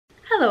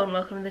Hello and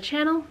welcome to the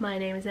channel. My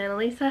name is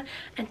Annalisa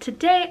and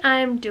today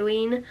I'm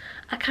doing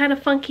a kind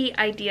of funky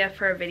idea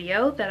for a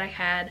video that I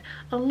had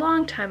a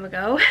long time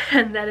ago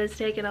and that has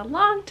taken a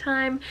long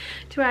time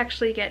to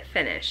actually get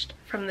finished.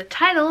 From the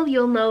title,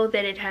 you'll know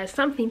that it has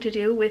something to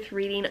do with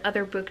reading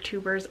other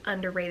booktubers'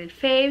 underrated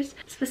faves.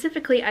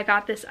 Specifically, I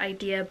got this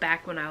idea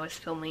back when I was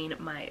filming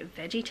my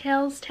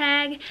VeggieTales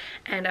tag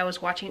and I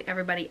was watching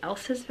everybody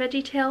else's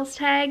VeggieTales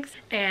tags.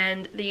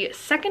 And the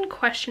second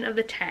question of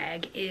the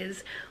tag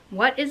is,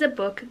 what is a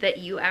book that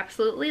you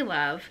absolutely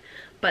love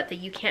but that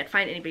you can't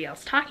find anybody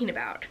else talking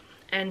about?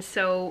 And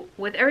so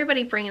with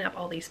everybody bringing up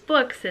all these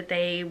books that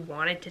they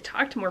wanted to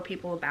talk to more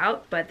people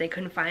about, but they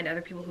couldn't find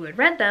other people who had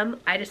read them,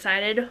 I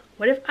decided,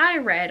 what if I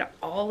read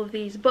all of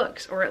these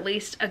books, or at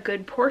least a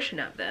good portion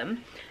of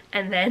them,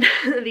 and then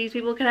these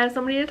people could have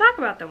somebody to talk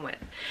about them with.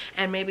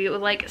 And maybe it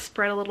would like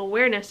spread a little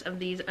awareness of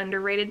these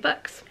underrated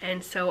books.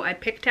 And so I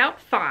picked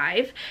out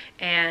 5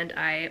 and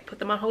I put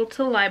them on hold to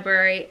the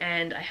library,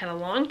 and I had a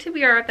long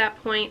TBR at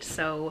that point,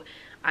 so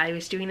I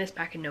was doing this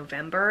back in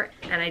November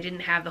and I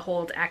didn't have the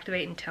hold to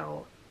activate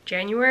until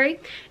January,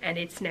 and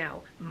it's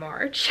now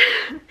March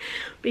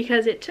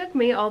because it took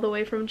me all the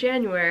way from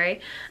January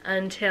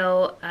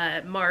until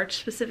March,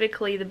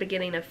 specifically the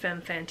beginning of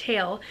Femme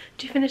Fatale,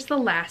 to finish the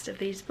last of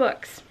these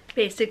books.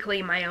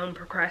 Basically my own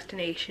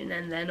procrastination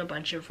and then a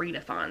bunch of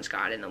readathons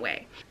got in the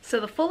way. So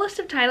the full list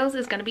of titles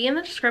is going to be in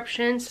the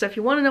description, so if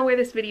you want to know where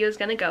this video is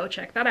going to go,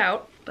 check that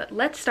out. But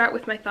let's start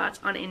with my thoughts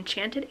on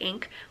Enchanted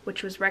Ink,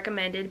 which was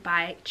recommended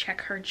by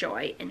Check Her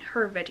Joy in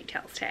her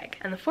VeggieTales tag.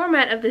 And the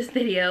format of this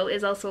video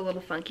is also a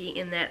little funky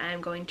in that I'm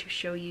going to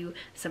show you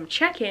some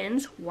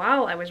check-ins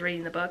while I was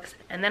reading the books,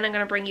 and then I'm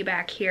going to bring you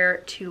back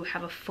here to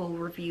have a full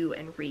review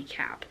and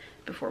recap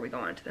before we go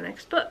on to the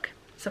next book.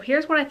 So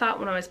here's what I thought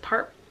when I was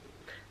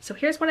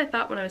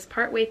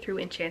partway through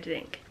Enchanted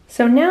Ink.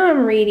 So now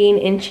I'm reading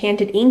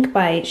Enchanted Ink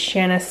by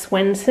Shanna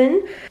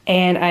Swenson,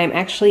 and I'm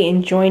actually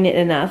enjoying it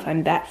enough,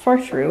 I'm that far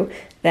through,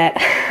 that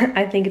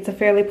I think it's a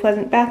fairly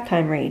pleasant bath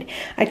time read.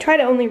 I try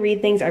to only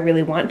read things I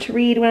really want to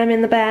read when I'm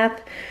in the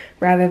bath,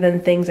 rather than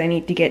things I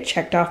need to get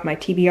checked off my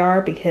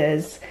TBR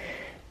because,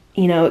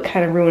 you know, it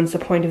kind of ruins the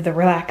point of the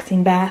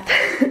relaxing bath.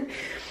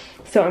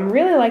 So I'm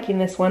really liking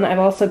this one. I've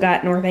also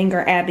got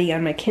Northanger Abbey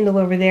on my Kindle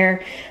over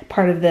there,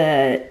 part of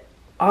the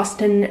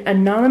Austen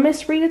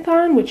Anonymous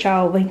readathon, which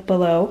I'll link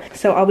below.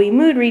 So I'll be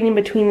mood reading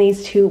between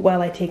these two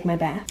while I take my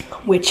bath,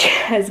 which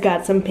has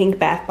got some pink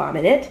bath bomb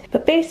in it.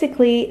 But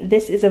basically,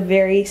 this is a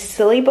very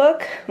silly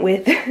book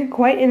with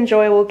quite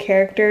enjoyable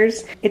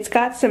characters. It's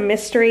got some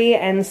mystery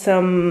and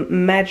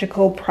some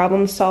magical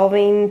problem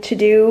solving to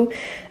do,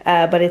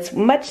 but it's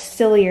much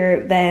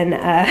sillier than,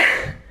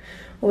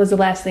 what was the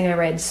last thing I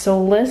read?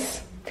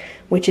 Soulless,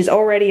 which is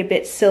already a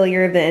bit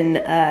sillier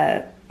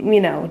than, you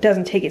know,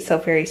 doesn't take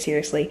itself very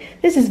seriously.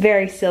 This is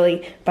very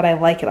silly, but I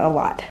like it a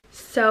lot.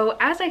 So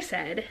as I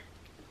said,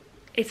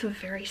 it's a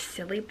very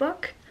silly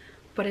book,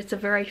 but it's a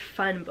very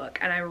fun book,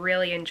 and I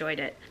really enjoyed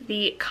it.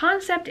 The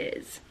concept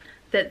is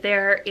that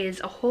there is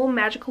a whole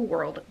magical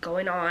world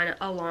going on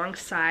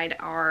alongside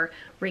our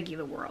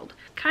regular world,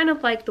 kind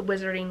of like the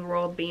wizarding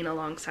world being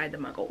alongside the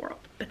Muggle world.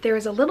 But there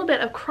is a little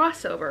bit of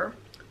crossover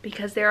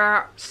because there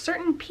are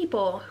certain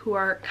people who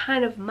are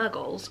kind of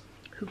Muggles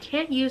who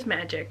can't use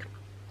magic,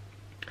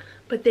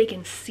 but they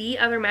can see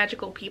other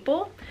magical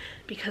people,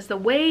 because the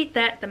way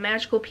that the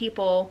magical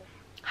people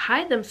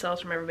hide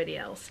themselves from everybody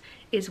else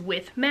is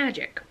with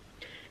magic.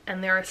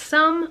 And there are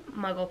some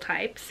Muggle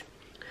types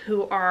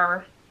who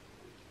are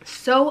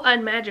so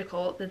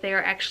unmagical that they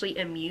are actually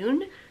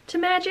immune to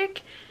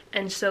magic,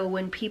 and so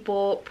when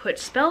people put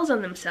spells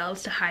on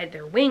themselves to hide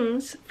their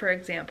wings, for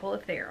example,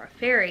 if they are a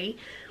fairy,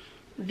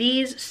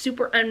 these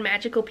super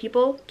unmagical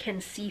people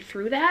can see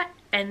through that,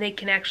 and they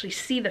can actually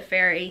see the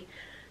fairy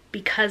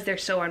because they're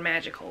so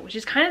unmagical, which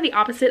is kind of the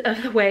opposite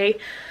of the way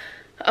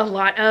a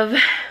lot of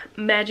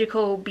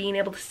magical, being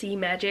able to see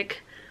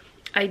magic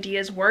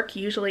ideas work.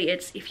 Usually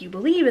it's if you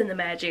believe in the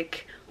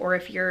magic, or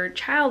if you're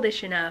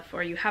childish enough,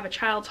 or you have a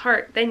child's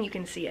heart, then you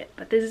can see it.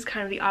 But this is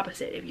kind of the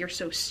opposite. If you're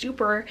so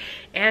super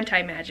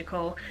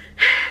anti-magical,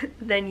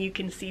 then you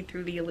can see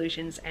through the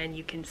illusions and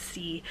you can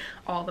see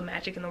all the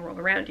magic in the world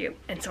around you.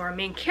 And so our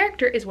main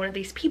character is one of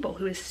these people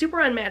who is super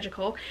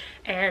unmagical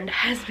and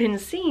has been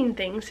seeing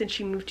things since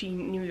she moved to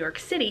New York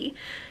City,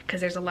 because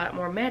there's a lot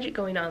more magic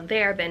going on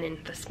there than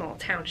in the small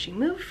town she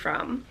moved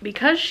from.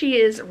 Because she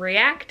is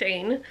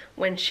reacting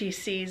when she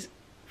sees,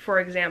 for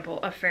example,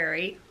 a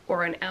fairy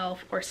or an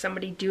elf or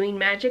somebody doing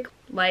magic,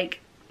 like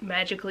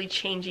magically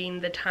changing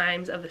the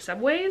times of the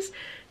subways,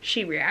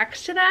 she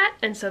reacts to that,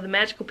 and so the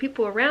magical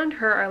people around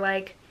her are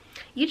like,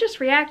 you just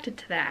reacted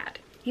to that,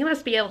 you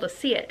must be able to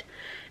see it.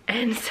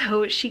 And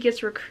so she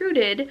gets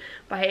recruited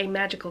by a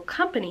magical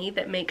company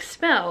that makes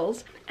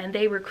spells, and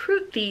they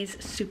recruit these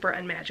super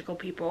unmagical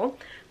people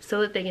so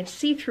that they can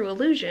see through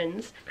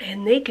illusions,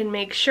 and they can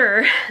make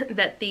sure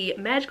that the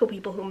magical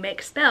people who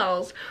make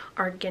spells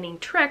are getting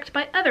tricked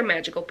by other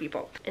magical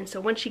people. And so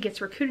once she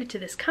gets recruited to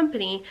this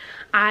company,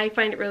 I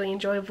find it really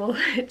enjoyable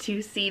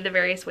to see the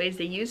various ways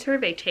they use her.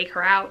 They take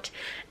her out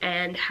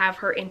and have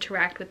her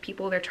interact with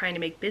people they're trying to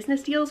make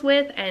business deals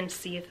with and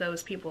see if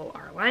those people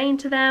are lying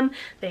to them.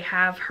 They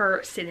have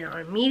her sit in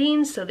on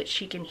meetings so that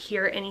she can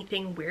hear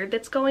anything weird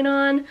that's going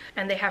on,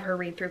 and they have her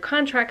read through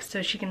contracts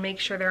so she can make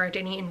sure there aren't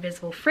any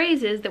invisible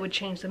phrases that would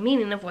change the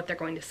meaning of what they're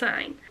going to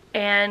sign.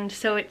 And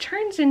so it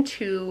turns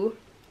into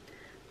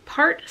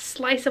part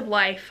slice of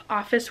life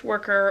office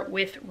worker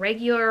with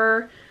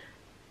regular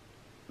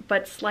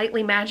but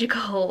slightly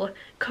magical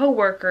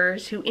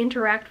co-workers who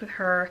interact with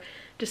her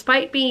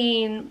despite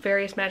being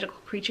various magical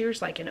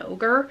creatures like an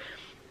ogre.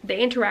 They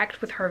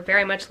interact with her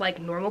very much like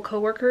normal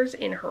co-workers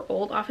in her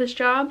old office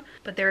job,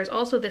 but there is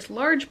also this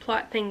large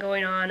plot thing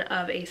going on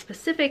of a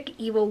specific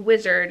evil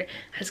wizard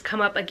has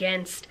come up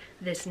against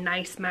this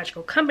nice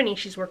magical company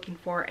she's working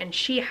for, and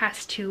she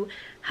has to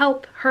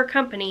help her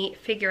company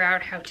figure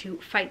out how to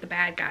fight the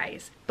bad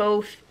guys,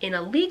 both in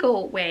a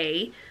legal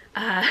way,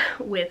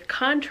 with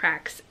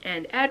contracts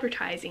and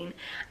advertising,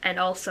 and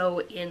also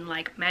in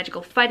like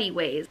magical fighty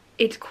ways.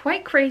 It's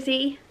quite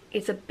crazy.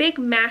 It's a big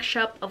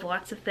mashup of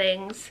lots of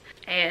things,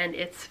 and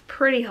it's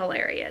pretty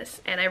hilarious,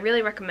 and I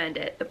really recommend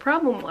it. The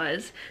problem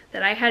was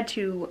that I had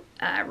to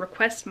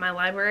request my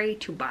library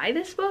to buy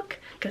this book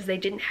because they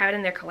didn't have it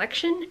in their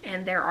collection,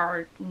 and there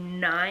are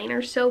 9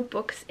 or so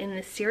books in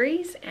this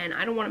series, and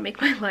I don't want to make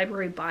my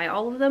library buy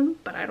all of them,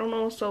 but I don't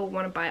also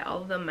want to buy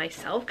all of them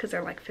myself because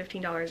they're like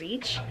 $15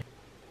 each.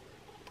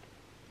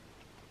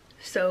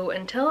 So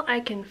until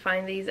I can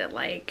find these at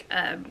like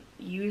a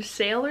used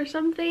sale or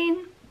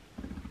something,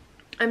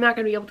 I'm not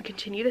going to be able to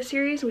continue the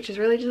series, which is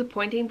really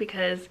disappointing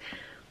because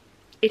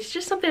it's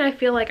just something I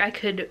feel like I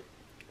could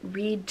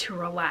read to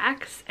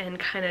relax and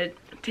kind of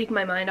take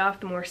my mind off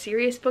the more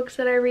serious books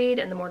that I read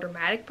and the more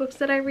dramatic books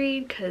that I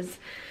read, because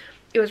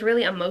it was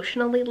really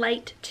emotionally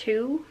light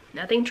too.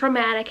 Nothing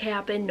traumatic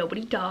happened,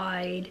 nobody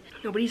died,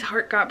 nobody's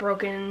heart got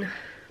broken,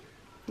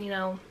 you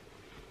know.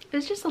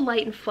 It's just a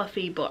light and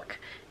fluffy book,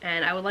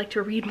 and I would like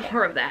to read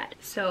more of that.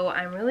 So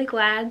I'm really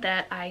glad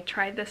that I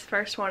tried this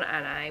first one,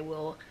 and I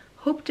will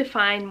hope to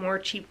find more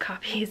cheap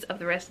copies of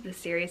the rest of the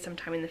series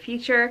sometime in the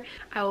future.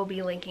 I will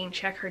be linking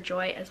Check Her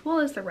Joy as well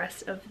as the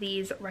rest of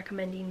these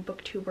recommending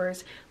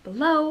booktubers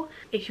below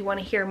if you want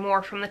to hear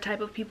more from the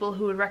type of people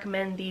who would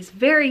recommend these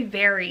very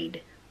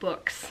varied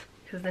books.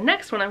 Because the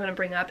next one I'm going to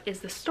bring up is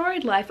The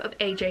Storied Life of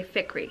A.J.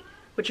 Fickry,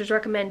 which was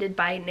recommended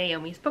by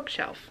Naomi's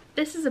Bookshelf.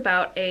 This is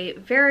about a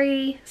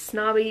very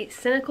snobby,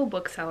 cynical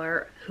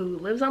bookseller who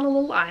lives on a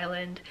little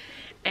island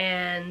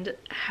and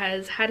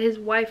has had his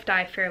wife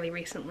die fairly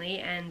recently,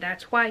 and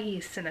that's why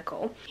he's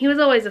cynical. He was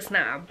always a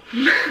snob,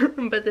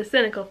 but the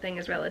cynical thing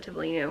is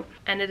relatively new.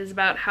 And it is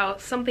about how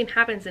something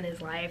happens in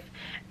his life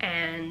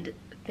and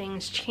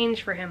things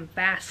change for him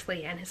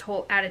vastly, and his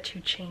whole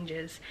attitude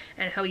changes,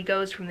 and how he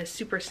goes from this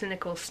super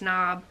cynical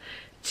snob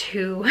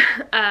to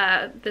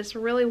this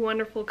really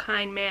wonderful,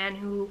 kind man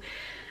who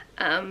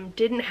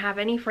didn't have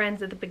any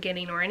friends at the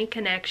beginning or any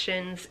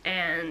connections,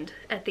 and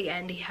at the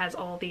end he has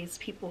all these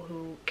people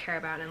who care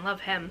about and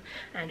love him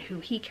and who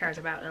he cares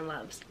about and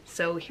loves.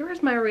 So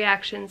here's my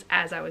reactions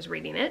as I was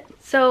reading it.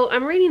 So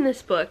I'm reading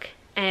this book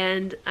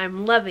and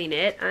I'm loving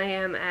it. I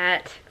am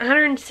at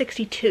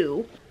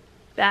 162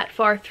 that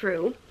far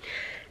through,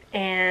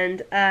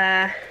 and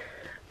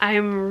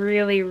I'm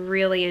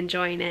really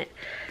enjoying it.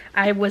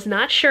 I was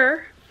not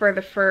sure for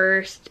the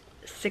first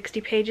 60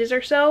 pages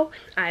or so.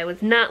 I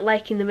was not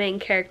liking the main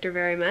character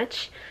very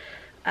much,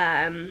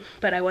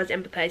 but I was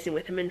empathizing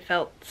with him and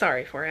felt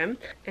sorry for him.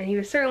 And he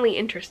was certainly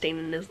interesting,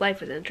 and his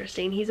life was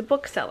interesting. He's a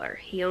bookseller.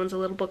 He owns a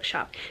little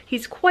bookshop.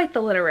 He's quite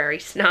the literary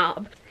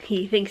snob.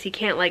 He thinks he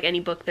can't like any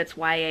book that's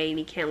YA, and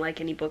he can't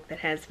like any book that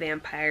has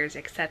vampires,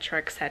 etc,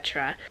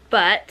 etc.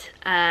 But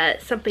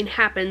something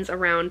happens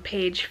around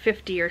page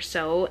 50 or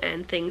so,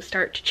 and things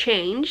start to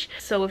change.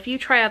 So if you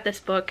try out this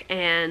book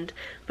and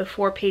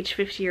before page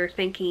 50 you're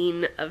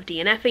thinking of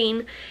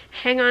DNFing,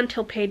 hang on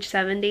till page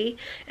 70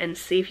 and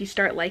see if you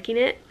start liking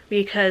it,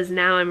 because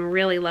now I'm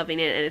really loving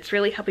it, and it's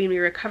really helping me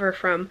recover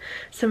from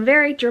some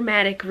very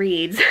dramatic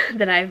reads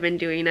that I've been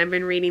doing. I've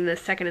been reading the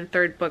second and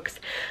third books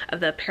of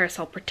the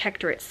Parasol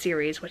Protectorate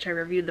series, which I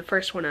reviewed the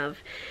first one of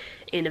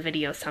in a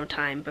video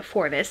sometime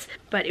before this,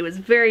 but it was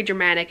very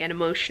dramatic and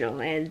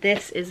emotional, and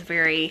this is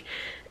very,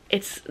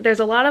 there's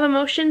a lot of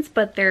emotions,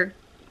 but they're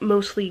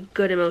mostly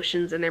good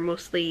emotions, and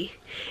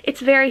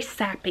it's very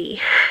sappy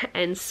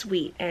and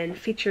sweet, and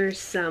features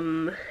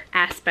some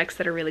aspects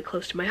that are really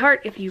close to my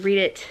heart if you read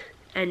it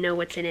and know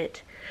what's in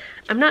it.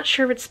 I'm not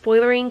sure if it's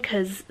spoilering,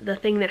 because the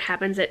thing that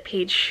happens at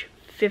page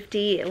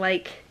 50,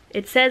 like,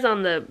 it says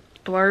on the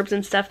blurbs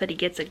and stuff that he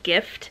gets a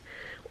gift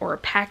or a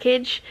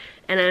package,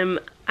 and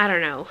I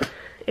don't know.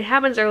 It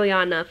happens early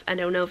on enough, I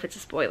don't know if it's a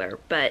spoiler,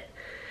 but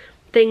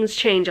things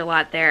change a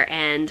lot there,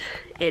 and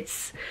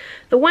it's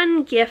the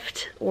one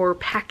gift or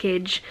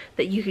package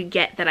that you could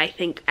get that I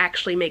think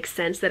actually makes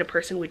sense, that a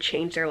person would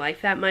change their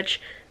life that much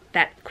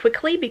that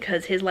quickly,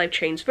 because his life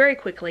changed very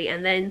quickly,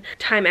 and then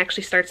time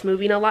actually starts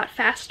moving a lot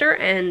faster,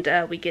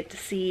 and we get to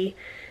see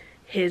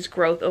his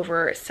growth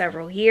over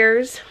several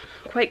years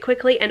quite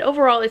quickly. And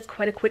overall it's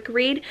quite a quick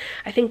read.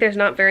 I think there's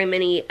not very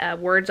many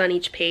words on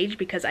each page,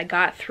 because I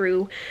got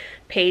through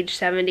page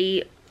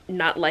 70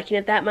 not liking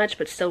it that much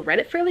but still read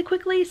it fairly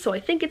quickly, so I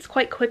think it's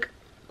quite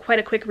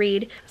a quick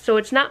read. So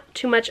it's not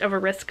too much of a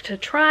risk to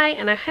try,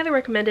 and I highly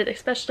recommend it,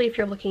 especially if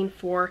you're looking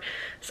for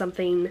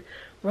something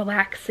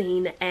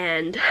relaxing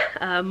and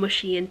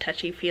mushy and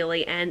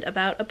touchy-feely, and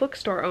about a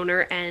bookstore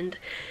owner and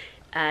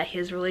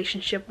his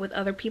relationship with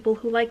other people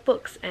who like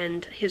books,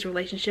 and his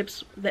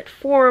relationships that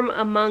form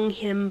among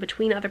him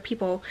between other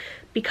people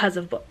because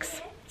of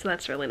books. So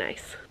that's really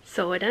nice.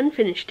 So I done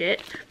finished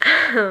it.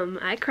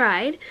 I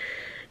cried.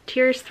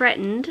 Tears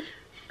threatened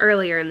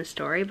earlier in the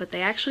story, but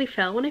they actually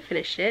fell when I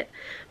finished it,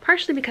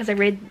 partially because I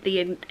read the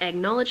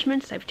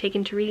acknowledgements. I've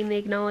taken to reading the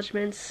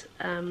acknowledgements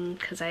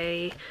because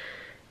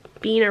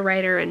being a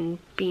writer and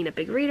being a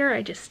big reader,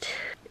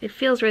 it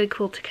feels really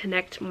cool to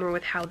connect more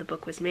with how the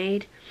book was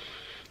made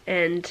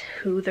and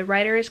who the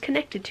writer is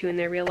connected to in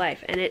their real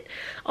life. And it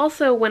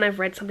also, when I've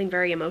read something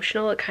very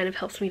emotional, it kind of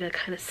helps me to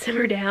kind of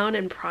simmer down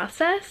and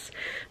process,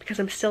 because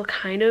I'm still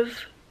kind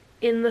of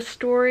in the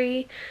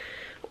story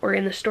or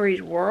in the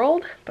story's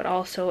world, but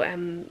also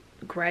am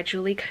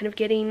gradually kind of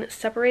getting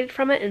separated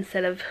from it,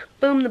 instead of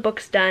boom, the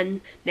book's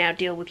done, now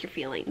deal with your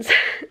feelings.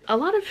 A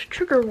lot of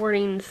trigger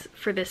warnings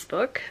for this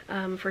book,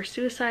 for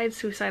suicide,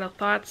 suicidal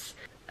thoughts,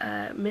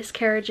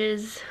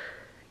 miscarriages,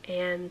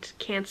 and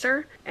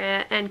cancer,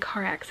 and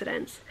car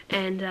accidents.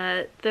 And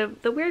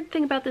the weird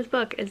thing about this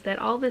book is that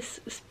all this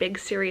big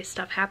serious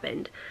stuff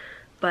happened,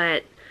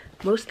 but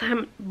most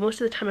of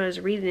the time I was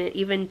reading it,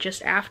 even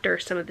just after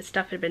some of the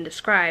stuff had been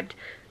described.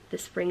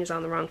 This ring is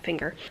on the wrong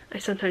finger. I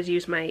sometimes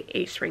use my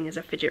ace ring as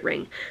a fidget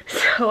ring,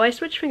 so I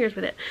switch fingers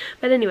with it.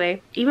 But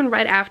anyway, even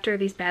right after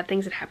these bad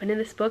things that happened in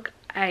this book,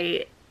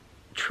 it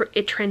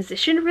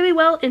transitioned really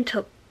well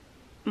into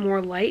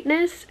more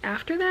lightness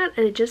after that,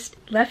 and it just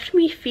left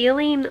me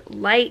feeling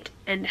light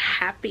and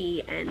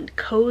happy and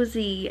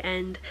cozy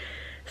and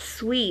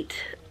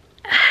sweet.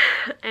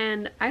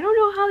 And I don't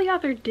know how the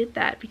author did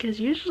that, because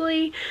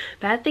usually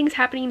bad things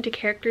happening to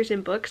characters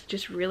in books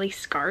just really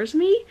scars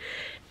me.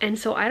 And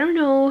so I don't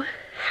know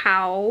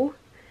how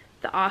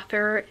the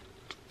author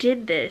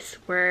did this,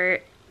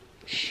 where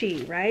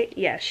she,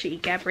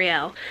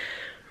 Gabrielle,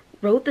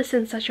 wrote this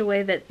in such a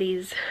way that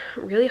these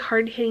really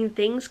hard-hitting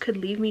things could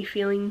leave me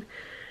feeling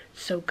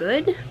so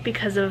good,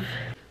 because of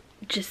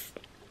just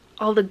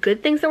all the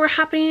good things that were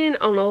happening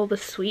and all the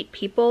sweet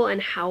people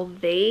and how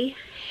they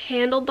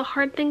handled the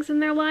hard things in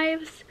their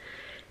lives,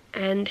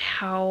 and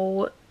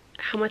how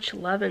much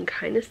love and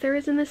kindness there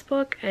is in this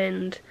book,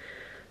 and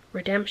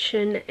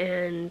redemption,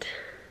 and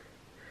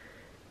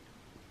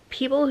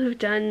people who've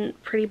done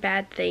pretty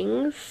bad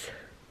things,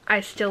 I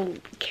still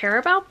care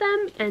about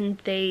them, and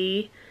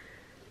they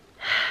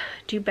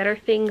do better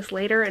things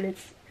later, and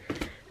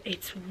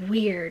it's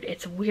weird.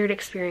 It's a weird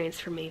experience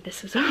for me.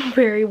 This is a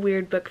very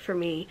weird book for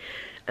me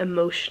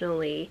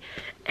emotionally,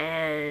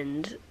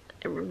 and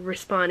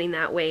responding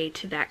that way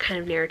to that kind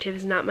of narrative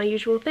is not my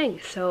usual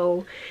thing.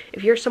 So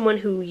if you're someone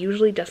who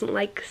usually doesn't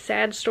like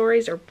sad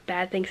stories or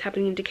bad things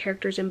happening to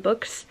characters in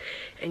books,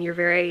 and you're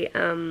very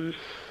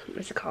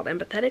what's it called,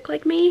 empathetic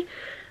like me,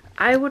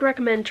 I would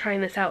recommend trying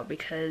this out,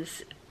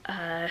 because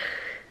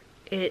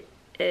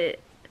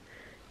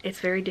it's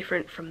very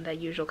different from the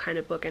usual kind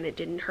of book, and it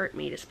didn't hurt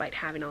me despite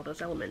having all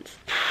those elements.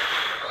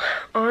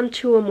 On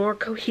to a more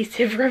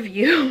cohesive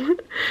review.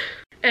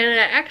 And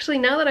actually,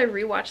 now that I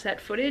rewatched that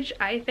footage,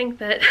 I think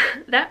that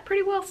that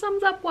pretty well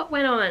sums up what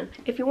went on.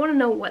 If you want to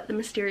know what the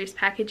mysterious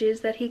package is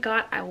that he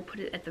got, I will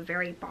put it at the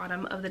very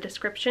bottom of the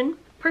description.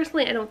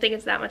 Personally, I don't think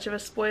it's that much of a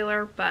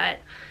spoiler, but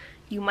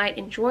you might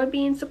enjoy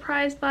being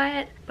surprised by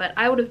it. But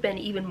I would have been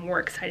even more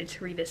excited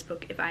to read this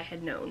book if I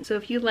had known. So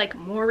if you'd like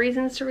more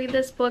reasons to read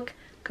this book,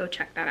 go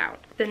check that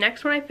out. The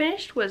next one I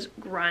finished was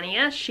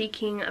Grania,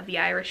 She-King of the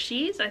Irish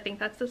Seas. I think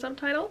that's the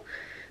subtitle.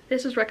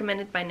 This was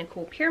recommended by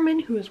Nicole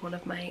Pierman, who is one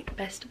of my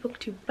best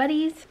booktube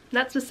buddies.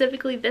 Not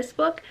specifically this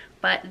book,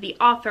 but the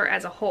author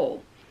as a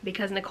whole,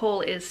 because Nicole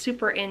is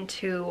super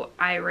into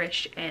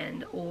Irish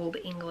and Old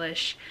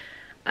English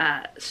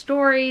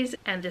stories,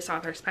 and this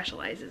author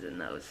specializes in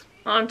those.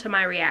 On to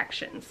my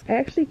reactions. I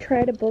actually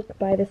tried a book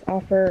by this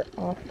author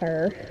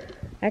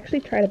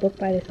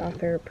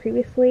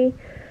previously,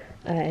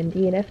 and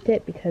DNF'd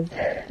it because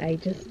I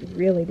just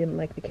really didn't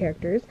like the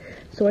characters.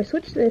 So I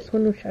switched to this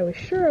one, which I was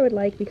sure I would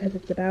like because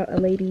it's about a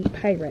lady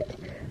pirate,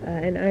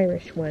 an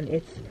Irish one.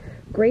 It's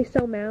Grace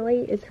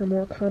O'Malley is her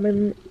more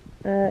commonly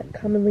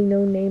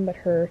known name, but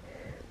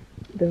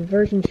the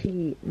version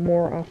she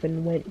more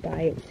often went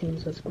by, it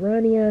seems, was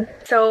Grania.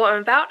 So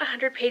I'm about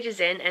 100 pages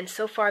in, and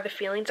so far the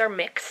feelings are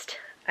mixed.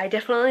 I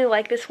definitely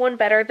like this one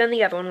better than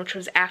the other one, which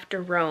was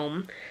After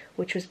Rome,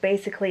 which was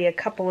basically a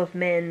couple of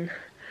men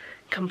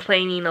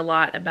complaining a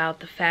lot about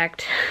the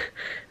fact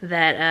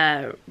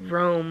that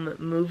Rome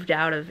moved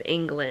out of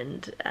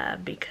England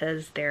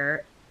because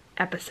their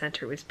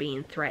epicenter was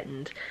being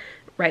threatened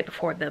right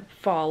before the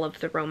fall of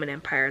the Roman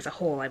Empire as a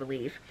whole, I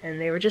believe. And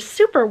they were just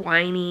super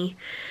whiny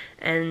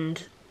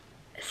and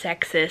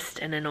sexist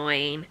and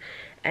annoying.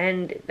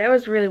 And that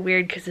was really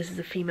weird because this is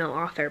a female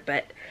author,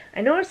 but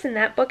I noticed in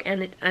that book,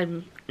 and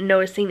I'm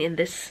noticing in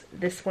this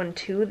one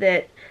too,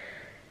 that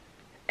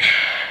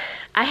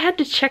I had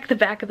to check the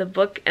back of the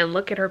book and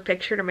look at her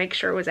picture to make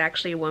sure it was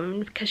actually a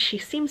woman, because she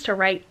seems to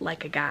write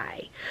like a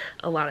guy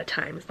a lot of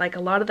times. Like,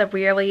 a lot of the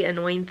really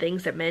annoying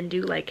things that men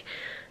do, like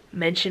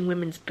mention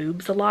women's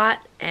boobs a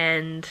lot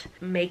and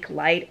make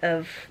light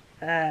of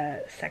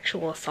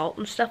sexual assault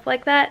and stuff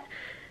like that,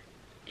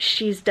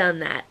 she's done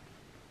that.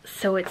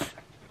 So it's,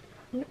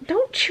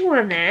 don't chew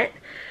on that.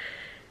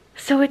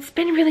 So it's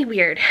been really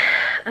weird.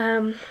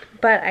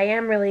 But I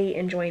am really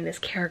enjoying this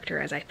character,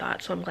 as I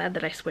thought, so I'm glad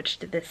that I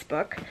switched to this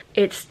book.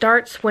 It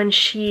starts when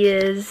she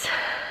is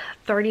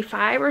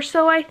 35 or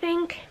so, I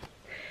think.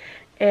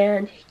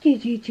 And we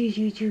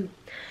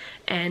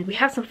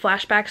have some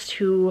flashbacks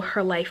to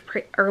her life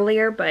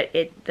earlier, but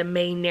the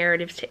main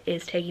narrative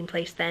is taking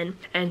place then.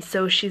 And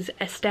so she's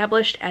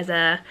established as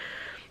a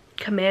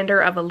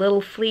commander of a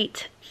little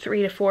fleet,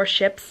 3 to 4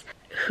 ships,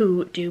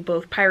 who do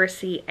both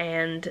piracy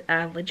and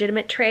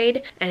legitimate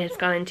trade, and it's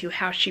gone into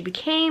how she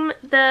became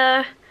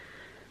the,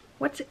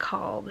 what's it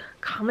called?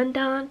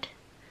 Commandant?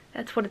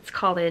 That's what it's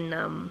called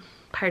in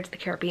Pirates of the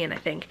Caribbean, I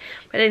think.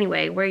 But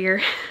anyway, where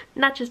you're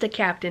not just a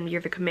captain, you're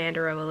the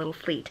commander of a little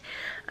fleet.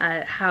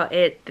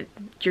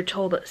 You're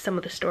told some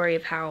of the story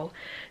of how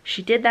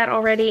she did that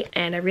already,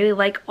 and I really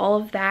like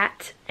all of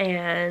that,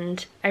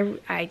 and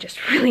I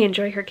just really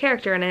enjoy her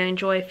character, and I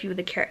enjoy a few of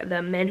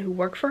the men who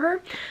work for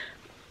her.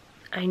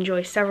 I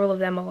enjoy several of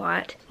them a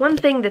lot. One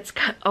thing that's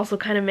also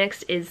kind of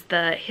mixed is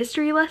the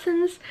history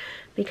lessons,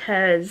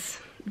 because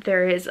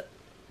there is,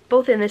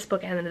 both in this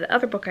book and in the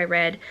other book I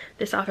read,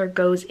 this author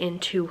goes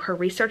into her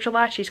research a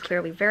lot. She's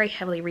clearly very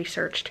heavily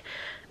researched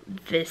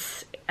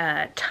this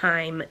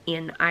time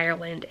in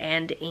Ireland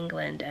and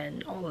England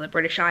and all of the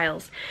British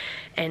Isles.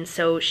 And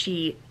so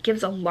she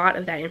gives a lot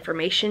of that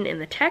information in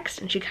the text,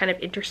 and she kind of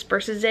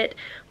intersperses it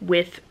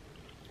with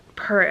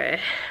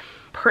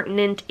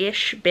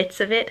pertinent-ish bits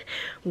of it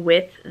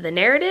with the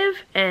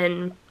narrative,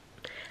 and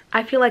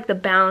I feel like the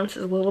balance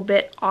is a little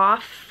bit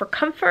off for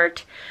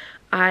comfort.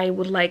 I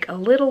would like a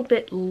little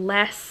bit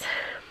less.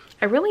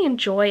 I really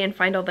enjoy and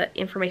find all the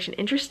information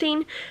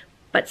interesting,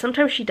 but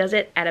sometimes she does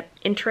it at an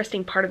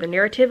interesting part of the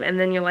narrative, and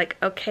then you're like,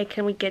 okay,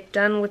 can we get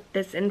done with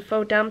this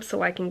info dump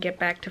so I can get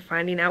back to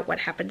finding out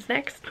what happens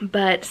next?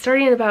 But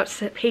starting at about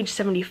page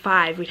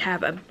 75, we've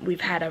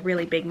had a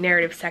really big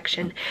narrative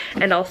section,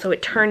 and also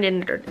it turned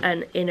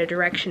in a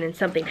direction, and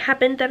something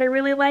happened that I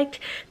really liked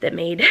that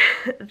made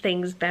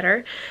things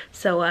better.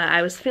 So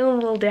I was feeling a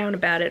little down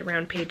about it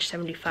around page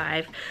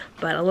 75,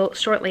 but a little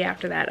shortly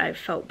after that I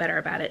felt better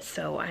about it,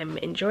 so I'm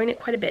enjoying it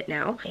quite a bit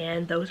now,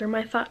 and those are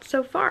my thoughts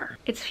so far.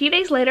 It's a few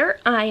days later.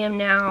 I am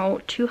now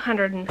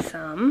 200 and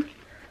some,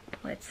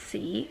 let's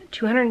see,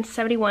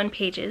 271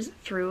 pages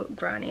through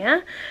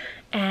Grania,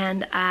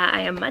 and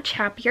I am much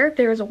happier.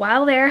 There was a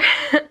while there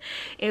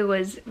it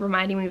was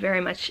reminding me very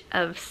much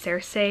of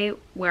Cersei,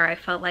 where I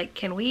felt like,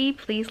 can we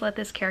please let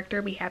this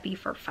character be happy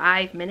for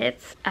 5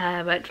 minutes?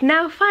 But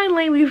now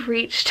finally we've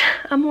reached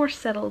a more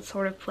settled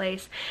sort of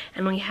place,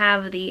 and we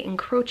have the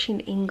encroaching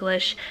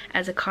English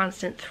as a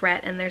constant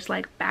threat, and there's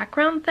like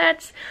background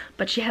threats,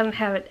 but she hasn't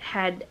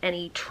had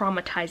any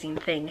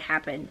traumatizing thing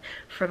happen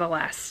for the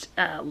last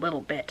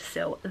little bit,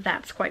 so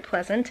that's quite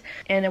pleasant.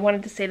 And I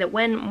wanted to say that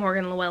when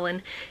Morgan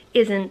Llewellyn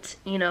isn't,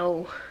 you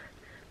know,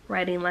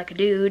 writing like a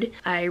dude,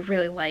 I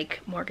really like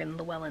Morgan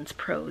Llewellyn's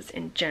prose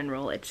in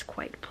general. It's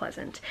quite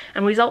pleasant.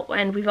 And we've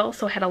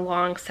also had a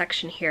long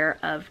section here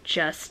of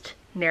just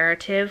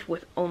narrative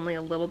with only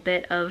a little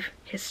bit of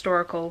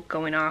historical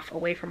going off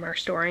away from our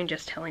story and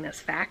just telling us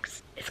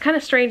facts. It's kind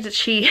of strange that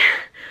she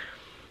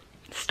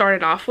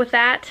started off with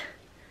that,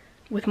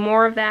 with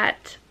more of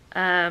that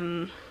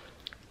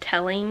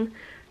telling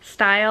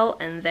style,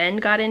 and then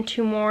got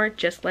into more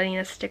just letting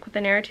us stick with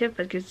the narrative,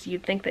 because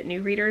you'd think that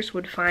new readers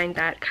would find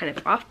that kind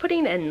of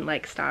off-putting and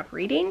like stop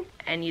reading,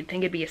 and you'd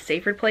think it'd be a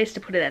safer place to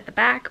put it at the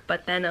back.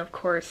 But then of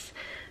course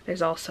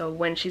there's also,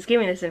 when she's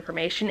giving this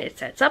information, it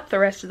sets up the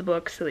rest of the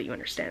book so that you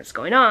understand what's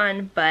going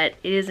on, but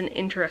it is an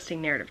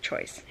interesting narrative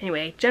choice.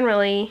 Anyway,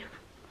 generally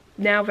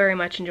now very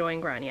much enjoying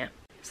Grania.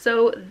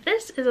 So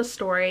this is a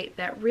story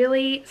that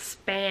really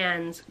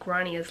spans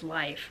Grania's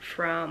life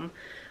from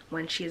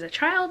when she's a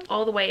child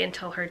all the way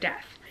until her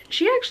death.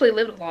 She actually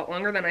lived a lot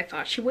longer than I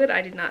thought she would.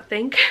 I did not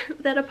think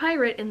that a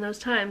pirate in those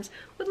times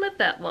would live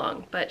that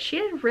long, but she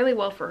did really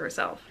well for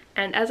herself.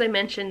 And as I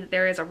mentioned,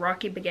 there is a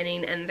rocky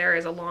beginning and there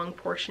is a long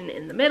portion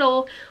in the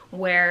middle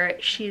where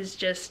she's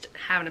just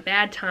having a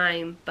bad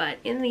time, but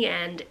in the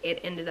end it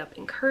ended up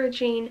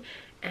encouraging,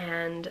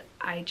 and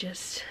I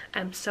just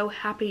am so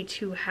happy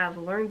to have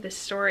learned this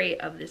story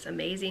of this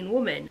amazing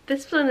woman.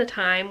 This was in a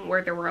time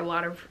where there were a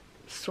lot of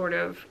sort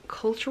of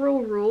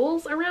cultural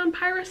rules around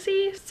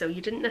piracy. So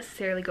you didn't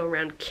necessarily go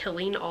around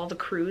killing all the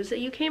crews that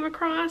you came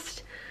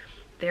across.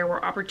 There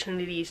were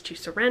opportunities to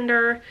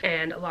surrender,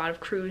 and a lot of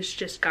crews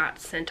just got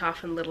sent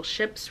off in little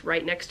ships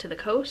right next to the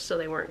coast, so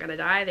they weren't going to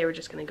die. They were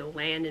just going to go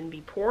land and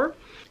be poor.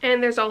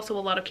 And there's also a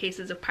lot of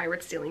cases of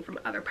pirates stealing from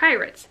other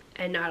pirates,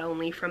 and not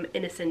only from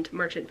innocent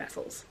merchant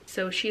vessels.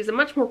 So she's a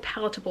much more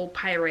palatable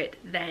pirate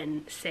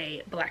than,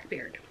 say,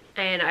 Blackbeard.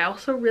 And I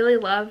also really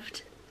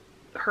loved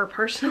her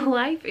personal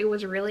life. It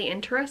was really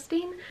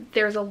interesting.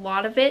 There's a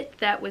lot of it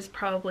that was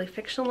probably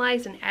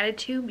fictionalized and added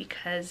to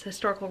because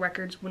historical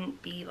records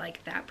wouldn't be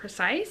like that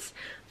precise,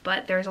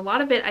 but there's a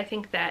lot of it I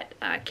think that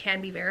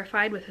can be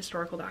verified with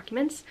historical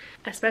documents,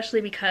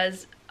 especially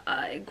because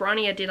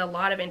Grania did a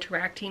lot of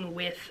interacting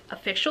with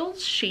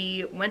officials.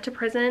 She went to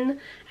prison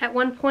at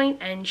one point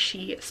and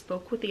she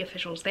spoke with the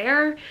officials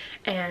there,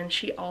 and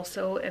she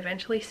also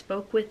eventually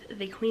spoke with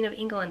the Queen of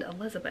England,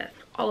 Elizabeth,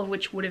 all of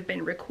which would have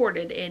been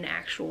recorded in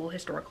actual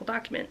historical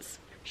documents.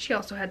 She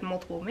also had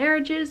multiple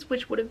marriages,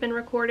 which would have been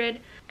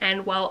recorded,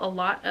 and while a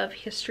lot of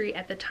history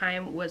at the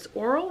time was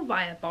oral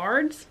via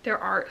bards, there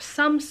are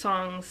some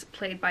songs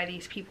played by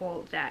these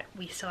people that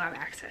we still have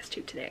access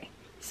to today.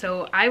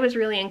 So I was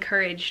really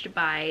encouraged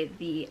by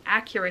the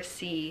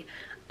accuracy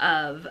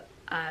of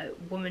a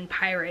woman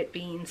pirate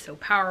being so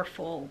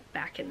powerful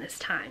back in this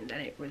time,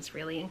 that it was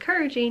really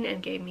encouraging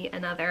and gave me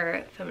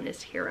another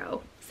feminist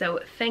hero. So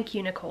thank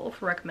you, Nicole,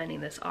 for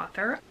recommending this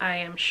author. I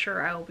am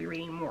sure I will be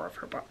reading more of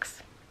her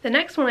books. The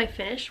next one I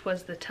finished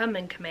was The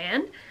Tubman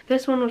Command.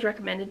 This one was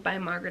recommended by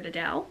Margaret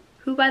Adele,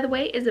 who, by the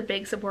way, is a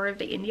big supporter of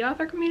the indie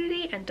author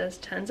community and does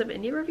tons of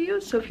indie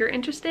reviews. So if you're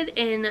interested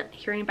in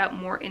hearing about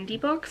more indie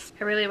books,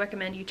 I really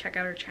recommend you check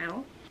out her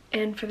channel.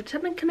 And for The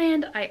Tubman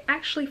Command, I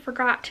actually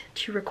forgot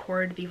to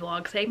record the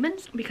vlog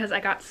segments because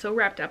I got so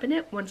wrapped up in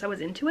it once I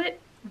was into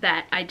it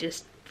that I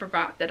just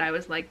forgot that I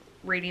was like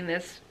reading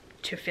this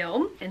to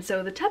film. And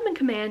so The Tubman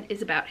Command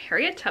is about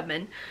Harriet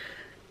Tubman,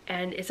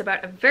 and it's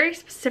about a very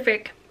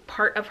specific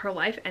part of her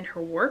life and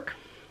her work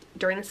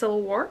during the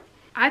Civil War.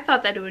 I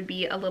thought that it would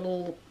be a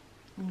little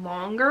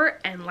longer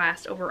and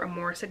last over a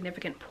more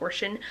significant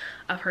portion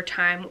of her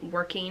time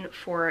working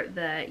for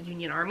the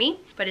Union Army,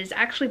 but it's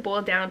actually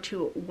boiled down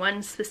to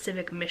one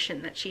specific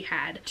mission that she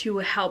had to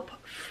help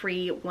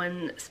free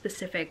one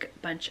specific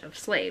bunch of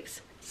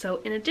slaves.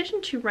 So in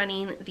addition to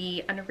running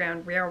the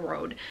Underground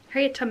Railroad,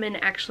 Harriet Tubman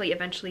actually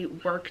eventually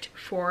worked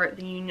for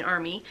the Union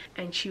Army,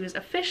 and she was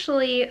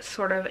officially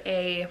sort of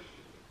a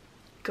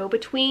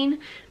go-between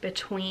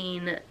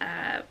between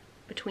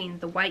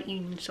the white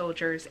Union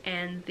soldiers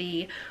and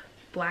the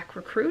black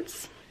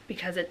recruits,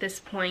 because at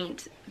this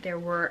point there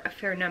were a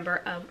fair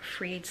number of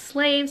freed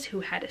slaves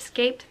who had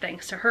escaped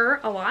thanks to her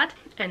a lot,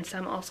 and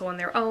some also on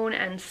their own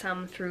and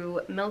some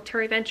through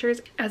military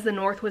ventures. As the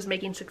North was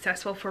making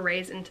successful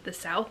forays into the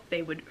South,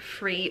 they would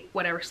free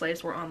whatever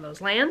slaves were on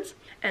those lands,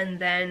 and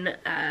then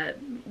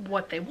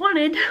what they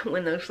wanted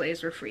when those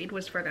slaves were freed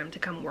was for them to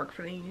come work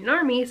for the Union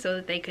Army so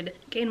that they could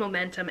gain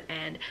momentum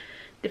and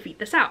defeat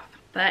the South.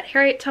 But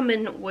Harriet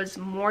Tubman was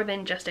more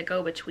than just a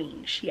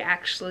go-between. She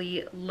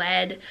actually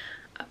led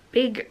a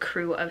big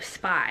crew of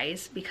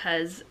spies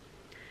because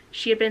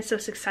she had been so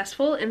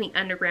successful in the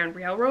Underground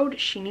Railroad.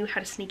 She knew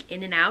how to sneak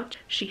in and out.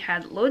 She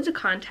had loads of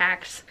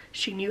contacts.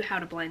 She knew how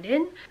to blend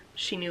in.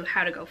 She knew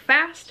how to go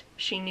fast.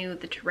 She knew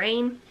the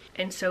terrain.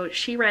 And so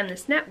she ran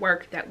this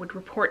network that would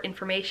report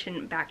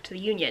information back to the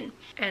Union.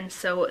 And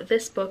so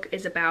this book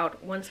is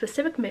about one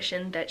specific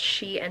mission that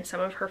she and some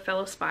of her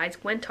fellow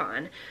spies went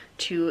on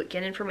to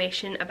get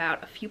information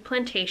about a few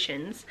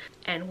plantations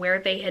and where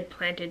they had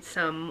planted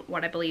some,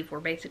 what I believe were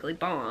basically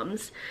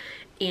bombs,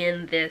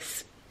 in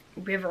this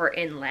river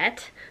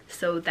inlet,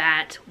 so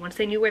that once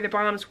they knew where the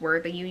bombs were,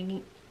 the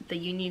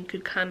Union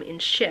could come in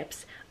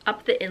ships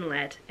up the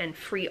inlet and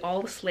free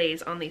all the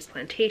slaves on these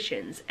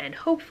plantations and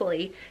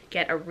hopefully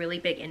get a really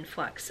big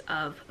influx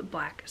of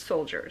black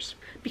soldiers.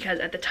 Because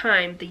at the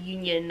time, the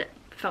Union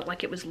felt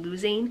like it was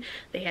losing.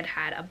 They had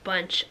had a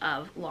bunch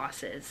of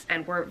losses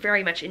and were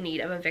very much in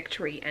need of a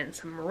victory and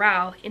some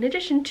morale, in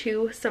addition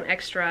to some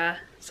extra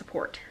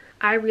support.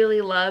 I really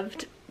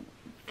loved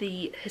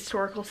the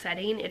historical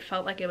setting. It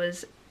felt like it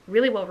was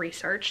really well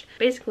researched,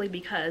 basically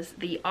because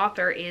the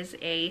author is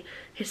a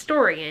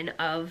historian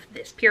of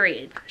this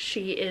period.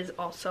 She is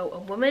also a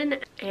woman,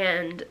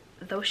 and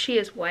though she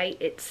is white,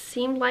 it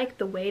seemed like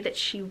the way that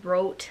she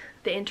wrote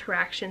the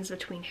interactions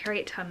between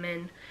Harriet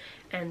Tubman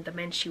and the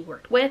men she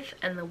worked with,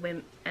 and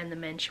the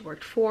men she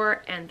worked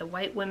for, and the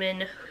white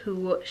women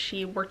who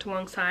she worked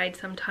alongside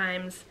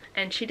sometimes,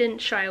 and she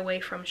didn't shy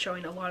away from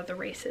showing a lot of the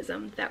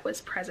racism that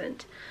was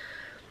present,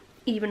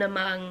 even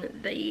among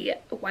the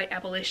white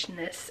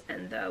abolitionists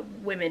and the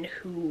women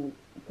who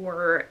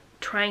were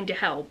trying to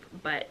help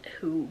but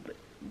who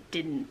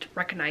didn't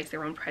recognize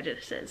their own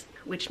prejudices,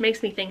 which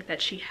makes me think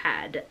that she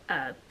had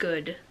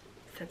good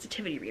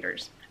sensitivity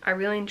readers. I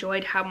really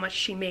enjoyed how much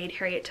she made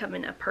Harriet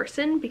Tubman a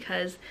person,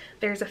 because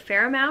there's a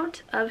fair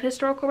amount of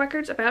historical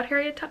records about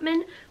Harriet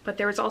Tubman, but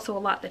there was also a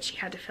lot that she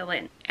had to fill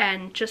in.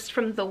 And just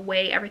from the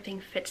way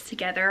everything fits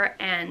together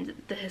and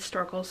the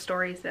historical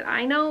stories that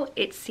I know,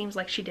 it seems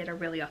like she did a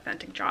really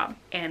authentic job.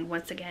 And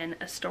once again,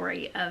 a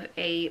story of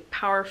a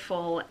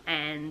powerful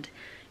and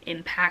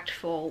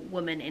impactful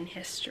woman in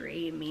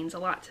history means a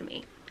lot to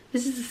me.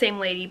 This is the same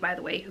lady, by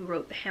the way, who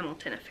wrote The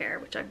Hamilton Affair,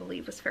 which I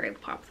believe was very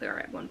popular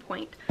at one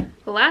point.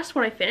 The last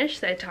one I finished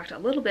that I talked a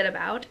little bit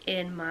about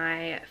in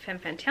my Femme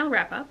Fatale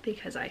wrap-up,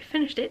 because I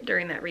finished it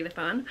during that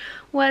readathon,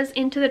 was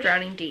Into the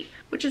Drowning Deep,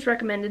 which is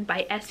recommended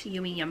by S.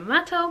 Yumi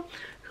Yamamoto,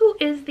 who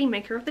is the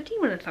maker of the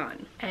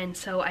Demonathon. And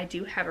so I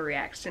do have a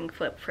reaction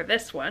clip for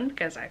this one,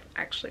 because I've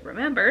actually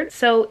remembered.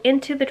 So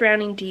Into the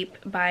Drowning Deep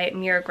by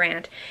Mira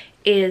Grant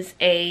is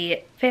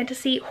a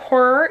fantasy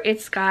horror.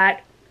 It's got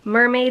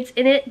mermaids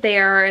in it. They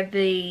are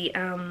the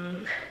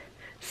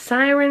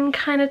siren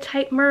kind of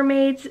type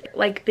mermaids,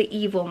 like the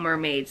evil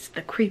mermaids,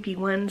 the creepy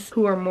ones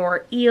who are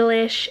more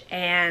eelish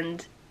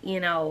and,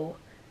 you know,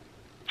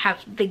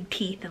 have big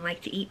teeth and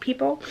like to eat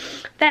people.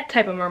 That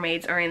type of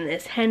mermaids are in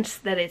this, hence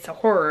that it's a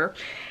horror.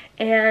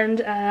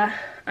 And I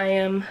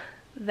am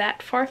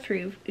that far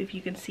through, if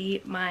you can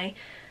see my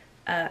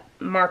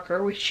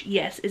marker, which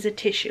yes is a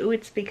tissue.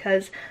 It's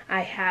because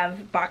I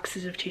have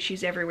boxes of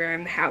tissues everywhere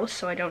in the house,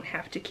 so I don't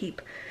have to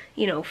keep,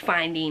 you know,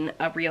 finding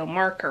a real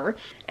marker,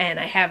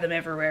 and I have them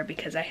everywhere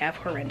because I have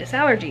horrendous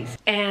allergies.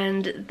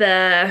 And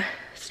the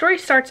story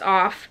starts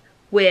off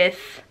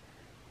with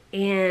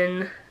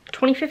in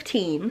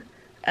 2015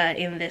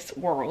 in this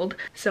world,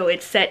 so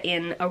it's set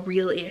in a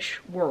real-ish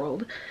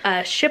world.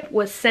 A ship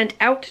was sent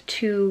out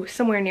to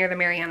somewhere near the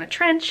Mariana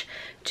Trench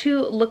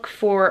to look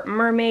for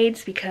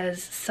mermaids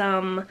because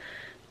some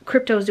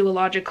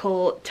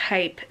cryptozoological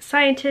type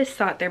scientists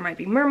thought there might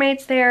be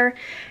mermaids there,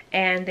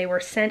 and they were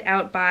sent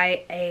out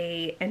by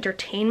a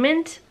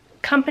entertainment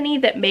company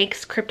that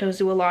makes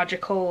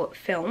cryptozoological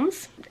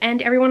films,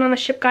 and everyone on the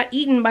ship got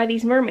eaten by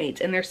these mermaids,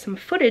 and there's some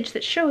footage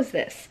that shows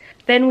this.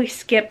 Then we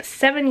skip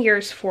 7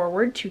 years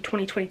forward to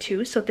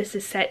 2022, so this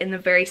is set in the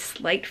very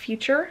slight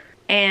future,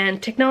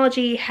 and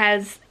technology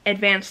has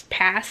advanced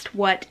past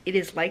what it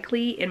is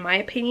likely, in my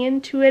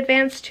opinion, to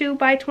advance to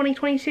by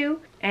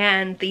 2022,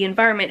 and the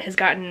environment has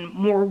gotten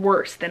more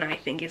worse than I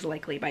think is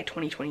likely by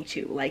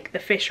 2022. Like, the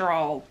fish are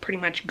all pretty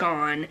much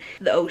gone,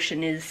 the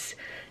ocean is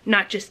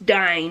not just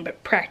dying,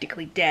 but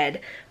practically dead.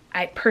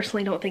 I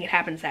personally don't think it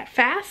happens that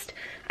fast.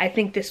 I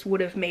think this would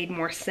have made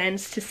more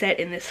sense to set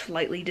in this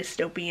slightly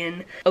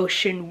dystopian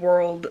ocean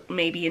world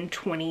maybe in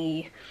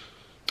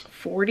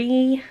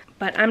 2040,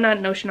 but I'm not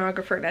an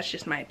oceanographer, that's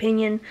just my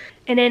opinion.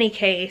 In any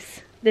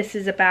case, this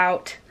is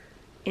about,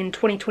 in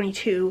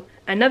 2022,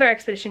 another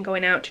expedition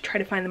going out to try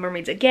to find the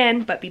mermaids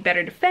again, but be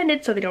better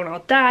defended so they don't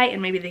all die,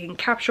 and maybe they can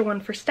capture one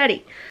for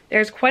study.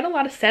 There's quite a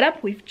lot of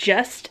setup. We've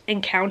just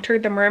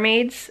encountered the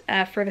mermaids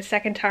for the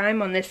second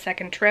time on this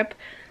second trip,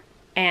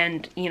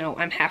 and, you know,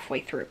 I'm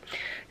halfway through.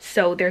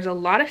 So there's a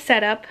lot of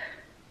setup.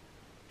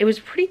 It was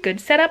a pretty good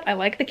setup. I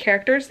like the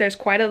characters. There's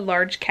quite a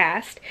large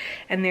cast,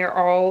 and they're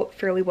all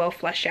fairly well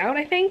fleshed out,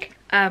 I think.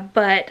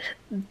 But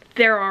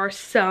there are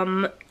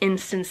some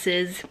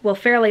instances, well,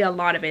 fairly a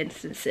lot of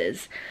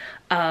instances,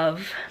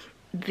 of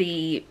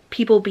the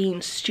people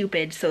being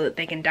stupid so that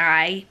they can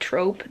die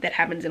trope that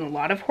happens in a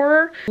lot of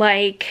horror.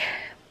 Like,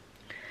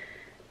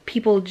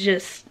 people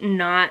just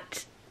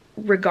not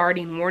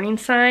regarding warning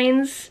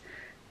signs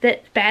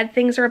that bad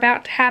things are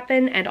about to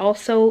happen, and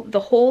also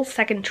the whole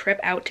second trip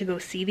out to go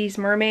see these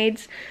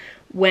mermaids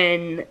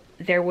when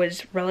there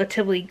was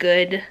relatively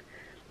good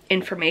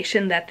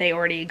information that they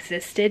already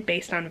existed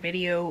based on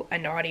video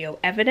and audio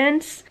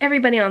evidence.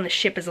 Everybody on the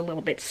ship is a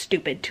little bit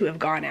stupid to have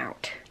gone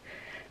out.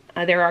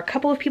 There are a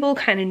couple of people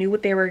who kind of knew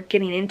what they were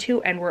getting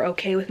into and were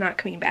okay with not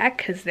coming back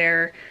because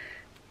their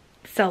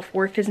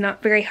self-worth is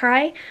not very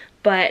high,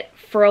 but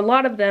for a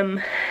lot of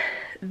them,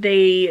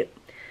 they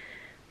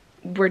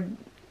were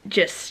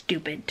just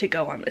stupid to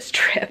go on this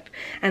trip,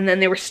 and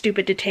then they were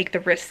stupid to take the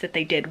risks that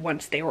they did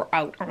once they were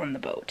out on the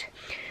boat.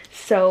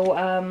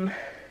 So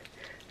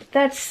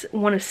that's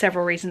one of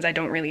several reasons I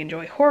don't really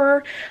enjoy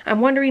horror. I'm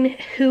wondering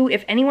who,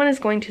 if anyone, is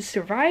going to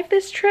survive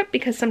this trip,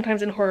 because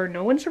sometimes in horror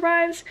no one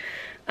survives.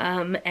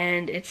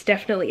 And it's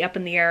definitely up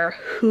in the air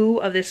who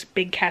of this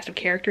big cast of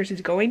characters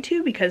is going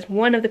to, because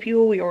one of the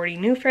people we already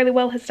knew fairly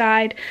well has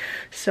died,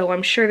 so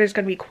I'm sure there's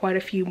going to be quite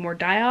a few more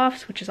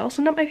die-offs, which is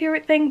also not my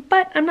favorite thing,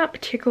 but I'm not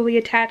particularly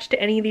attached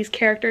to any of these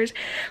characters.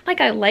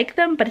 Like, I like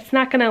them, but it's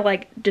not gonna,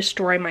 like,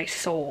 destroy my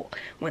soul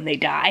when they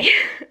die.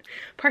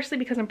 Partially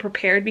because I'm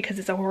prepared because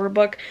it's a horror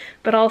book,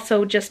 but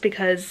also just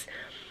because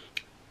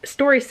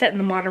stories set in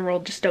the modern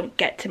world just don't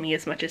get to me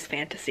as much as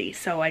fantasy,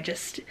 so I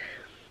just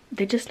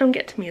they just don't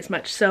get to me as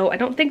much. So I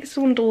don't think this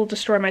one will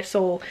destroy my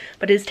soul,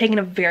 but it's taken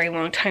a very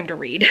long time to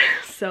read.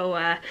 So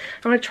I'm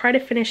gonna try to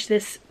finish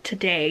this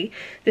today.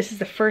 This is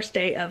the first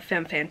day of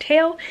Femme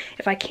Fatale.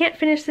 If I can't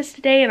finish this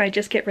today and I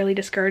just get really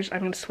discouraged, I'm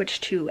gonna switch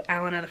to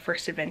Alana the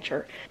First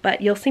Adventure. But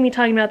you'll see me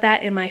talking about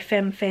that in my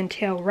Femme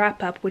Fatale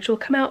wrap-up, which will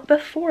come out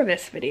before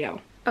this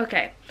video.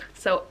 Okay,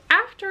 so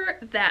after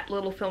that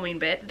little filming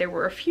bit, there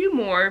were a few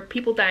more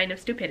people dying of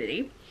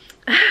stupidity.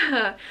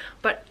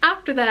 But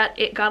after that,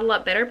 it got a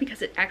lot better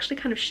because it actually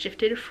kind of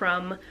shifted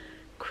from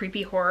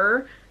creepy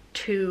horror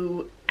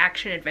to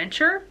action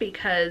adventure,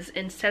 because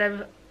instead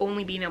of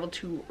only being able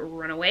to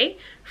run away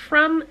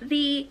from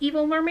the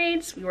evil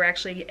mermaids, we were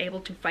actually able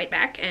to fight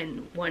back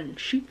and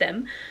shoot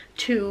them,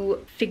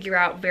 to figure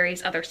out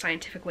various other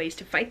scientific ways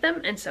to fight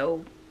them. And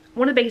so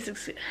one of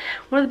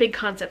the big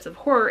concepts of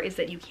horror is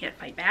that you can't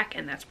fight back,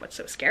 and that's what's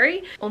so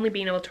scary. Only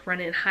being able to run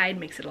and hide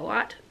makes it a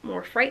lot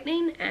more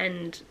frightening,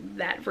 and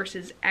that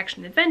versus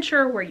action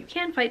adventure where you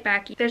can fight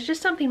back, there's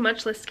just something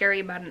much less scary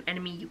about an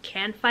enemy you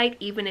can fight,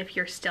 even if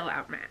you're still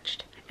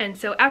outmatched. And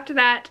so after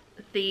that,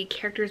 the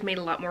characters made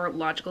a lot more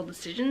logical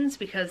decisions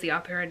because the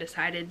author had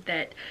decided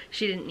that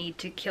she didn't need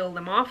to kill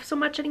them off so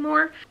much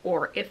anymore,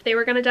 or if they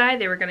were gonna die,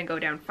 they were gonna go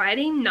down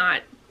fighting,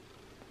 not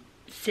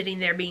sitting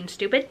there being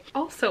stupid.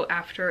 Also,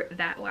 after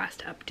that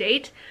last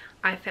update,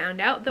 I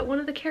found out that one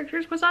of the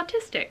characters was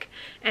autistic,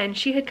 and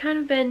she had kind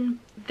of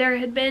been, there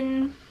had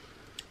been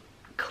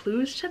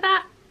clues to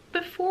that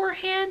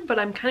beforehand, but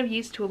I'm kind of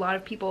used to a lot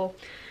of people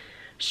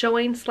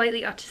showing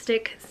slightly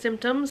autistic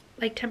symptoms,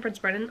 like Temperance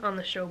Brennan on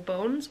the show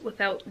Bones,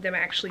 without them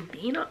actually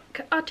being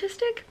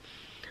autistic.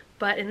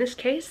 But in this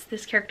case,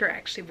 this character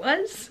actually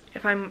was.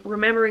 If I'm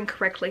remembering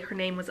correctly, her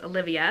name was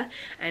Olivia,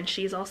 and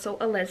she's also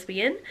a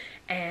lesbian,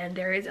 and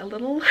there is a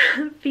little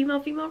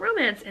female-female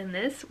romance in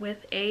this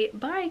with a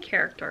bi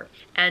character.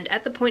 And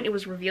at the point it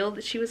was revealed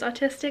that she was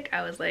autistic,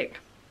 I was like,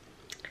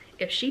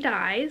 if she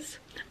dies,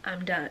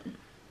 I'm done.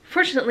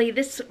 Fortunately,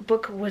 this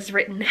book was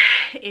written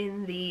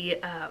in the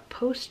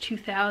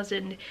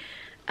post-2000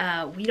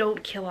 we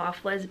don't kill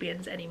off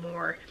lesbians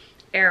anymore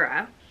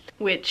era,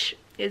 which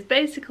is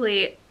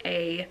basically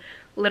a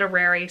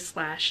literary /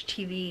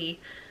 TV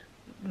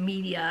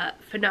media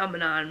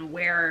phenomenon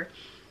where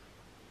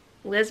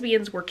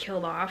lesbians were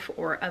killed off,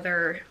 or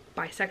other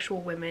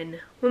bisexual women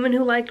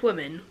who liked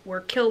women,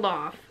 were killed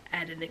off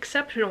at an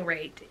exceptional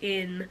rate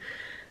in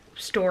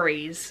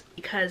stories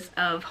because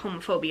of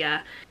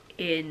homophobia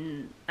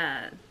in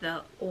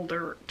the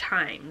older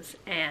times,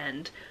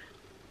 and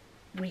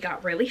we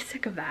got really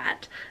sick of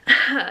that.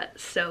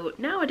 So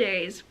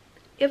nowadays,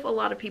 if a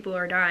lot of people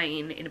are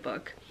dying in a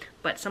book,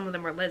 but some of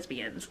them are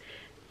lesbians,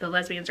 the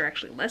lesbians are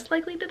actually less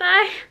likely to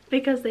die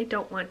because they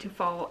don't want to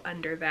fall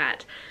under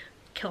that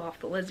kill off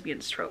the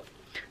lesbians trope.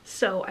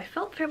 So I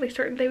felt fairly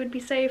certain they would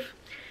be safe,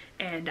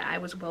 and I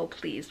was well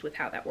pleased with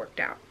how that worked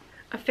out.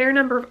 A fair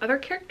number of other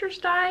characters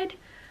died,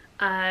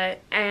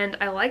 and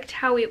I liked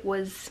how it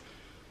was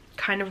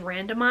kind of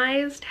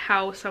randomized,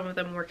 how some of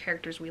them were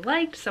characters we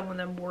liked, some of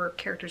them were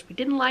characters we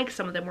didn't like,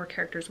 some of them were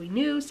characters we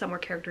knew, some were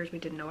characters we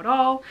didn't know at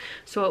all.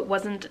 So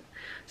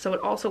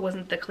it also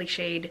wasn't the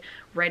cliched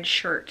red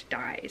shirt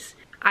dies.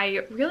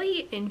 I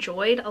really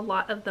enjoyed a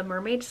lot of the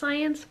mermaid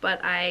science, but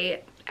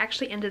I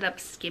actually ended up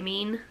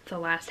skimming the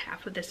last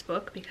half of this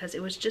book because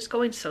it was just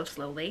going so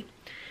slowly.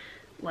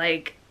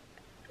 Like,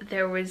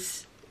 there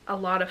was a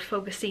lot of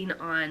focusing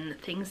on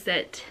things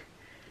that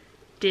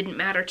didn't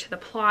matter to the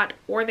plot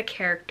or the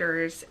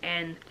characters,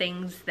 and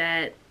things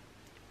that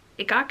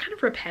it got kind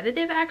of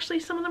repetitive, actually,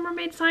 some of the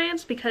mermaid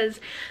science, because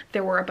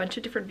there were a bunch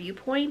of different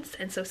viewpoints,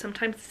 and so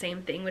sometimes the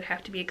same thing would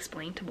have to be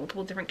explained to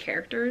multiple different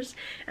characters,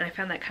 and I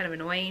found that kind of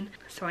annoying.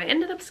 So I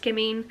ended up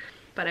skimming,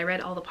 but I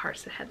read all the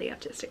parts that had the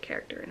autistic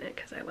character in it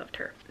because I loved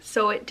her.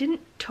 So it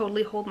didn't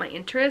totally hold my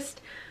interest,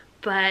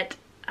 but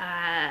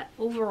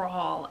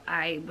overall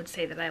I would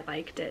say that I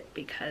liked it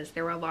because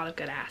there were a lot of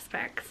good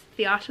aspects.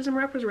 The autism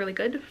rep was really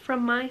good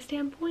from my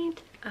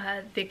standpoint.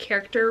 The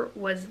character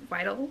was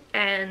vital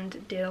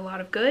and did a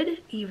lot of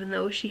good, even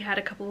though she had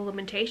a couple of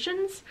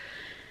limitations,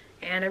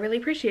 and I really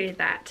appreciated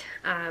that.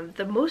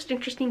 The most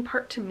interesting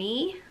part to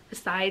me,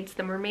 besides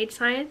the mermaid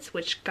science,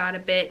 which got a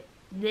bit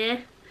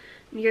meh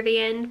near the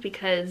end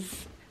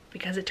because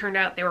it turned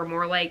out they were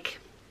more like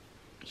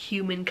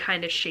human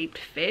kind of shaped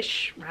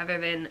fish rather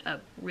than a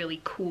really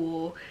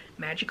cool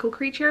magical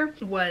creature,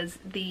 was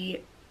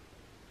the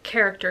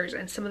characters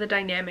and some of the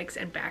dynamics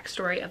and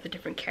backstory of the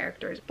different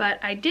characters. But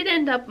I did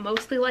end up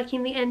mostly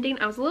liking the ending.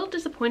 I was a little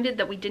disappointed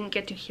that we didn't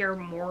get to hear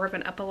more of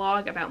an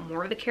epilogue about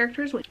more of the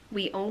characters.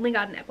 We only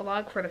got an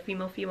epilogue for the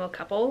female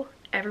couple.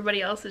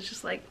 Everybody else is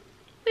just like,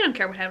 we don't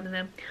care what happened to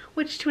them,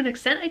 which to an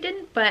extent I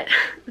didn't, but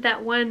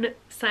that one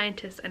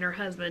scientist and her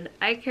husband,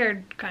 I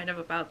cared kind of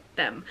about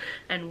them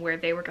and where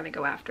they were going to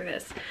go after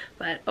this,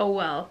 but oh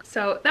well.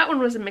 So that one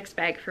was a mixed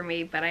bag for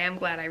me, but I am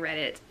glad I read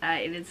it.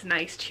 It is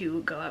nice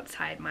to go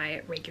outside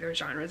my regular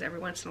genres every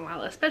once in a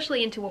while,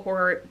 especially into a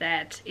horror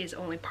that is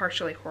only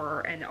partially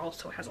horror and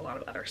also has a lot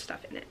of other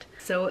stuff in it.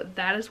 So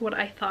that is what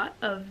I thought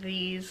of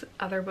these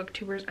other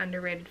Booktubers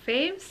underrated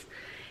faves.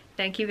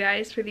 Thank you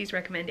guys for these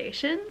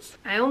recommendations.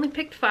 I only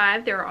picked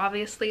 5. There are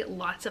obviously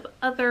lots of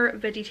other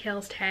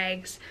VeggieTales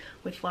tags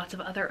with lots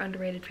of other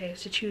underrated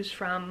faves to choose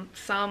from.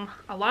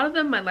 A lot of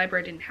them, my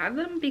library didn't have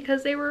them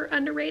because they were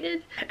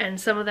underrated, and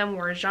some of them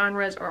were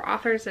genres or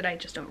authors that I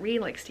just don't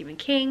read, like Stephen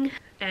King,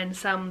 and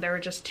some there were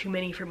just too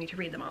many for me to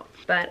read them all.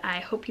 But I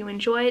hope you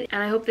enjoyed,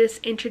 and I hope this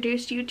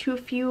introduced you to a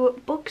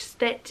few books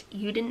that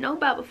you didn't know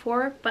about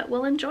before but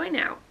will enjoy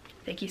now.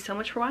 Thank you so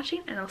much for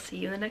watching, and I'll see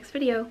you in the next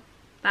video.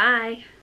 Bye!